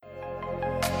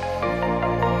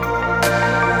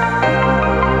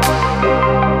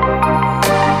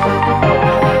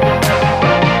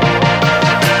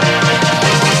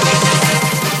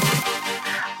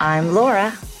I'm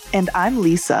Laura. And I'm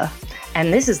Lisa.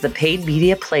 And this is the Paid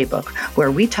Media Playbook,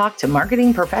 where we talk to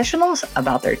marketing professionals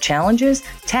about their challenges,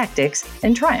 tactics,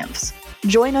 and triumphs.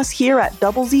 Join us here at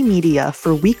Double Z Media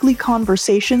for weekly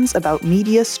conversations about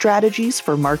media strategies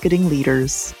for marketing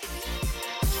leaders.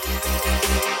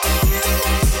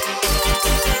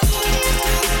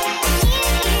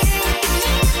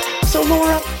 So,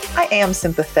 Laura, I am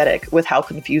sympathetic with how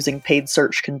confusing paid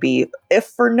search can be, if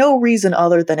for no reason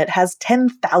other than it has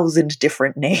 10,000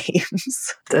 different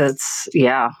names. Let's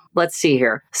see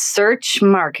here. Search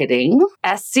marketing,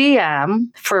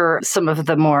 SEM for some of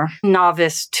the more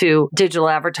novice to digital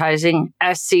advertising,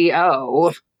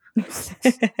 SEO.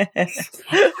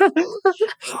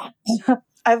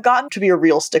 I've gotten to be a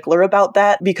real stickler about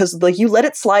that because you let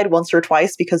it slide once or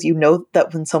twice because you know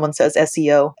that when someone says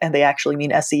SEO and they actually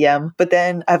mean SEM. But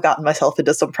then I've gotten myself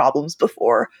into some problems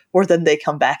before where then they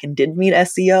come back and did mean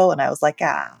SEO and I was like,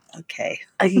 okay.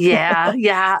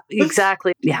 Yeah,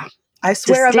 exactly. Yeah. I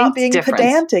swear I'm not being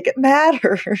pedantic. It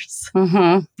matters.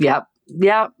 Mm-hmm.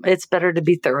 Yep. It's better to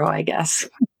be thorough, I guess.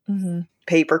 Mm-hmm.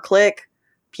 Pay-per-click,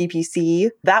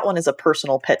 PPC. That one is a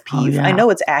personal pet peeve. Oh, yeah. I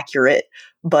know it's accurate,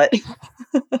 but...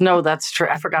 No, that's true.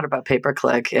 I forgot about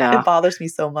pay-per-click. Yeah. It bothers me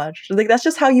so much. That's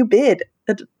just how you bid.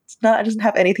 It doesn't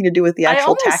have anything to do with the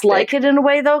actual tactic. I almost like it in a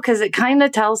way, though, because it kind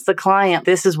of tells the client,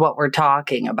 this is what we're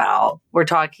talking about. We're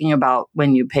talking about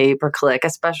when you pay per click,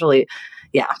 especially,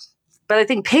 yeah. But I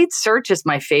think paid search is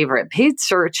my favorite. Paid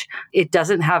search, it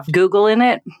doesn't have Google in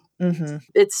it. Mm-hmm.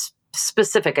 It's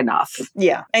specific enough.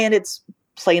 Yeah, and it's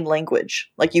plain language.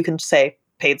 Like you can say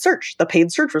paid search, the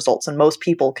paid search results, and most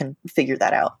people can figure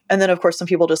that out. And then, of course, some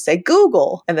people just say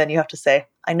Google, and then you have to say,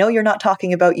 I know you're not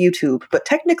talking about YouTube, but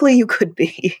technically you could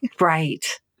be. Right.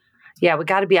 Yeah, we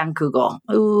got to be on Google.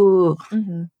 Ooh,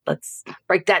 Let's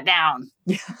break that down.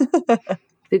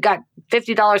 We've got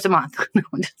 $50 a month. No,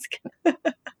 I'm just kidding.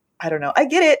 I don't know. I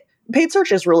get it. Paid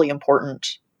search is really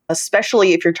important,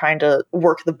 especially if you're trying to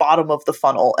work the bottom of the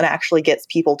funnel and actually gets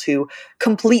people to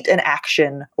complete an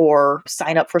action or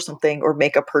sign up for something or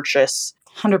make a purchase.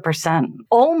 100%.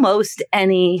 Almost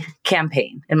any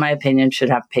campaign, in my opinion,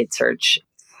 should have paid search.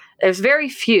 There's very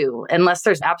few, unless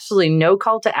there's absolutely no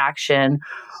call to action.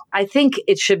 I think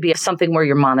it should be something where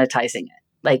you're monetizing it.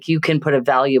 Like you can put a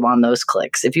value on those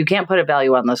clicks. If you can't put a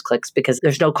value on those clicks because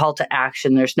there's no call to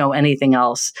action, there's no anything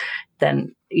else,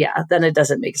 then it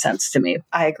doesn't make sense to me.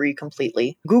 I agree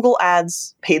completely. Google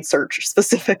Ads paid search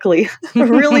specifically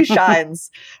really shines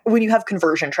when you have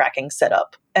conversion tracking set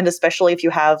up. And especially if you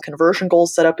have conversion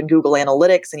goals set up in Google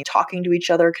Analytics and you're talking to each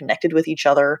other, connected with each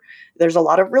other, there's a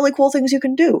lot of really cool things you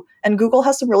can do. And Google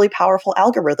has some really powerful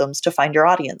algorithms to find your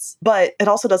audience. But it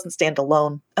also doesn't stand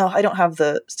alone. I don't have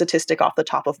the statistic off the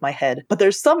top of my head, but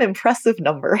there's some impressive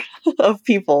number of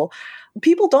people.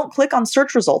 People don't click on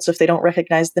search results if they don't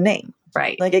recognize the name.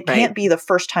 Right. Like it can't be the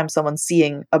first time someone's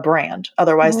seeing a brand.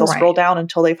 Otherwise, they'll scroll down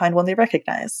until they find one they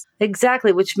recognize.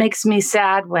 Exactly, which makes me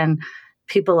sad when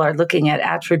people are looking at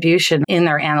attribution in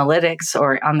their analytics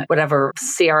or on whatever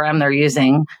CRM they're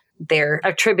using. They're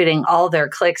attributing all their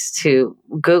clicks to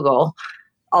Google,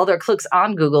 all their clicks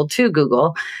on Google to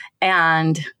Google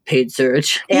and paid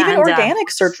search. Even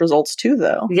organic search results too,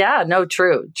 though. Yeah, no,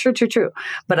 true.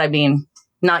 But I mean,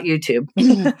 not YouTube.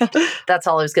 That's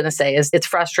all I was going to say is it's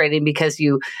frustrating because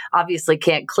you obviously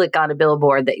can't click on a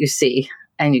billboard that you see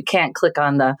and you can't click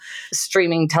on the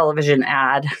streaming television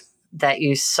ad that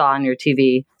you saw on your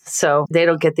TV. So they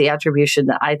don't get the attribution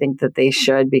that I think that they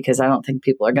should because I don't think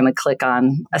people are going to click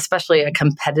on, especially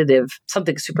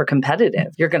something super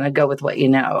competitive. You're going to go with what you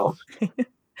know.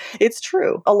 It's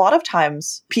true. A lot of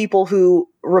times people who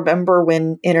remember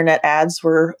when internet ads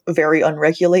were very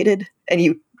unregulated and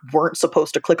you weren't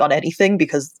supposed to click on anything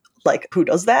because, who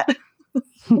does that?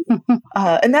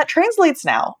 And that translates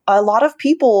now. A lot of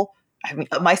people, I mean,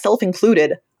 myself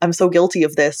included, I'm so guilty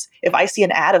of this. If I see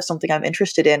an ad of something I'm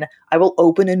interested in, I will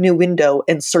open a new window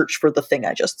and search for the thing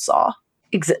I just saw.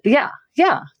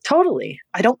 Yeah, totally.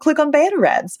 I don't click on banner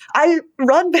ads. I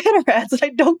run banner ads and I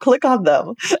don't click on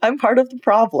them. I'm part of the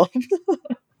problem.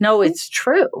 No, it's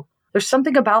true. There's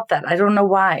something about that. I don't know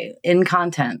why in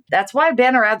content. That's why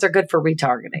banner ads are good for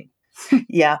retargeting.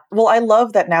 Yeah. Well, I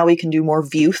love that now we can do more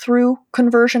view-through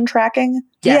conversion tracking.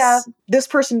 Yes. Yeah, this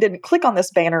person didn't click on this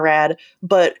banner ad,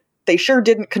 but they sure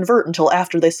didn't convert until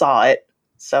after they saw it.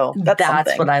 So that's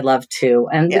something. What I love too.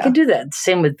 And we can do that.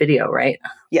 Same with video, right?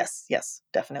 Yes,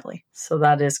 definitely. So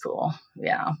that is cool.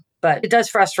 Yeah. But it does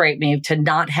frustrate me to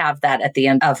not have that at the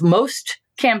end of most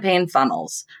campaign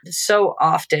funnels. So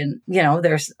often, we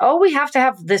have to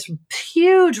have this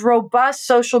huge, robust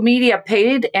social media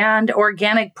paid and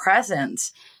organic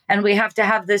presence. and we have to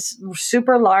have this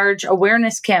super large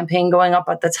awareness campaign going up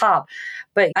at the top.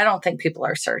 But I don't think people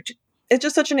are searching. It's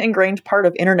just such an ingrained part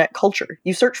of internet culture.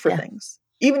 You search for things.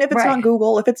 Even if it's Right. on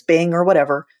Google, if it's Bing or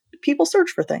whatever, people search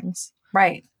for things.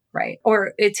 Right.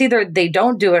 Or it's either they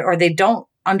don't do it or they don't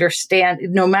understand.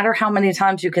 No matter how many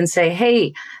times you can say,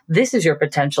 hey, this is your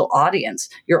potential audience,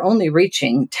 you're only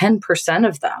reaching 10%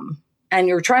 of them. And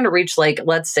you're trying to reach, like,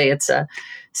 let's say it's a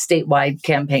statewide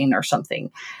campaign or something.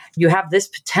 You have this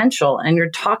potential and you're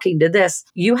talking to this.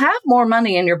 You have more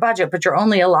money in your budget, but you're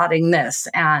only allotting this.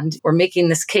 And we're making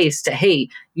this case to, hey,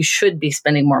 you should be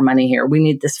spending more money here. We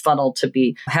need this funnel to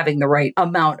be having the right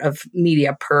amount of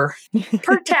media per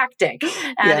tactic.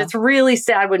 And it's really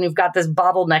sad when you've got this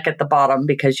bottleneck at the bottom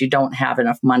because you don't have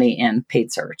enough money in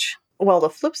paid search. Well, the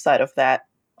flip side of that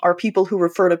are people who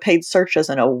refer to paid search as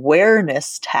an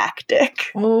awareness tactic.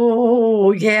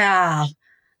 Oh, yeah.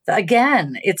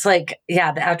 Again, it's like, the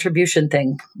attribution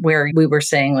thing where we were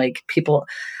saying, like, people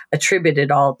attributed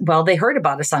they heard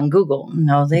about us on Google.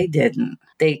 No, they didn't.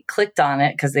 They clicked on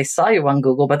it because they saw you on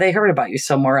Google, but they heard about you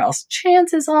somewhere else.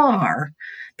 Chances are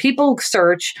people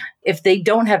search. If they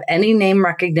don't have any name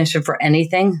recognition for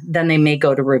anything, then they may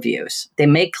go to reviews. They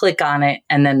may click on it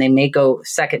and then they may go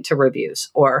second to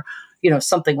reviews or,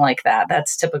 something like that.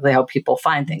 That's typically how people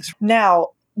find things. Now,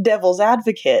 devil's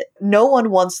advocate, no one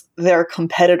wants their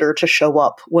competitor to show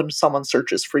up when someone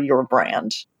searches for your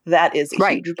brand. That is a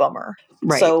huge bummer.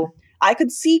 Right. So I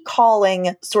could see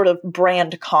calling sort of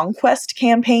brand conquest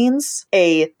campaigns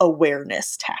a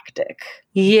awareness tactic.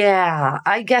 Yeah,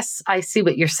 I guess I see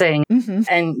what you're saying. Mm-hmm.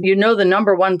 And the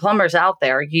number one plumbers out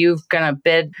there, you're going to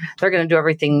bid, they're going to do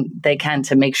everything they can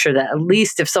to make sure that at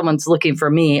least if someone's looking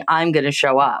for me, I'm going to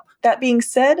show up. That being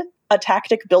said, a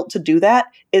tactic built to do that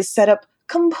is set up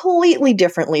completely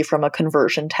differently from a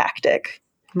conversion tactic.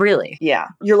 Really? Yeah.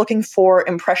 You're looking for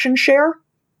impression share.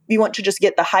 You want to just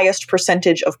get the highest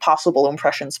percentage of possible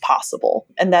impressions possible.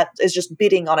 And that is just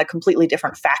bidding on a completely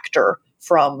different factor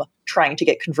from trying to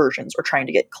get conversions or trying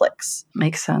to get clicks.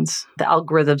 Makes sense. The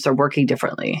algorithms are working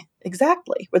differently.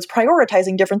 Exactly. It's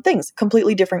prioritizing different things,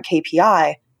 completely different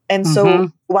KPI. And so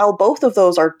while both of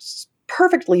those are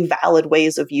perfectly valid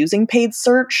ways of using paid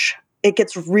search, it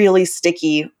gets really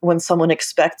sticky when someone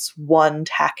expects one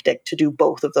tactic to do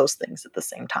both of those things at the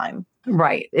same time.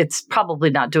 Right. It's probably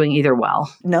not doing either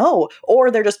well. No. Or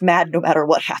they're just mad no matter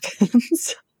what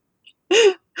happens.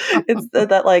 It's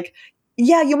that like,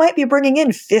 yeah, you might be bringing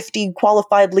in 50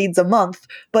 qualified leads a month,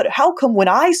 but how come when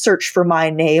I search for my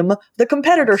name, the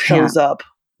competitor shows up?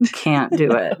 Can't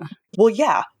do it. Well,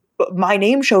 yeah, but my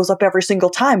name shows up every single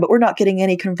time, but we're not getting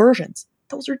any conversions.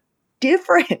 Those are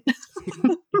different.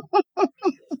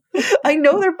 I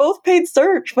know they're both paid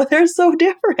search, but they're so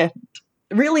different.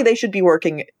 Really, they should be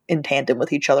working in tandem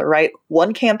with each other, right?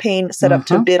 One campaign set up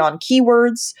to bid on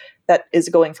keywords that is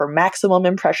going for maximum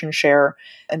impression share,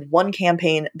 and one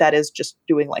campaign that is just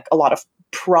doing like a lot of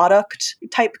product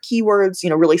type keywords,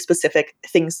 really specific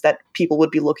things that people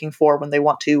would be looking for when they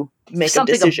want to make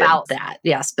something a decision. About that.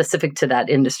 Yeah, specific to that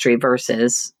industry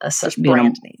versus just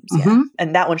brand names. Yeah.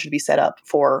 And that one should be set up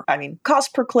for,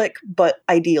 cost per click, but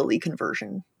ideally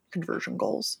conversion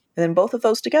goals. And then both of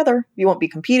those together, you won't be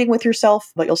competing with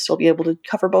yourself, but you'll still be able to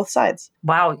cover both sides.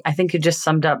 Wow. I think you just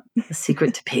summed up the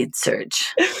secret to paid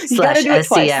search /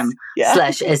 SEM /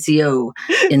 SEO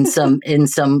in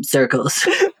some circles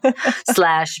 /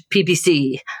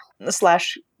 PPC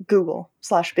 / Google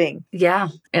 / Bing. Yeah.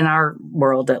 In our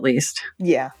world, at least.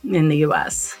 Yeah. In the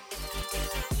US.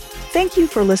 Thank you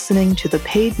for listening to the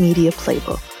Paid Media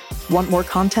Playbook. Want more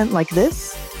content like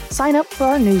this? Sign up for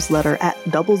our newsletter at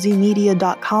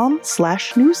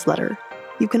doublezmedia.com/newsletter.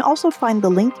 You can also find the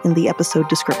link in the episode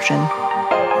description.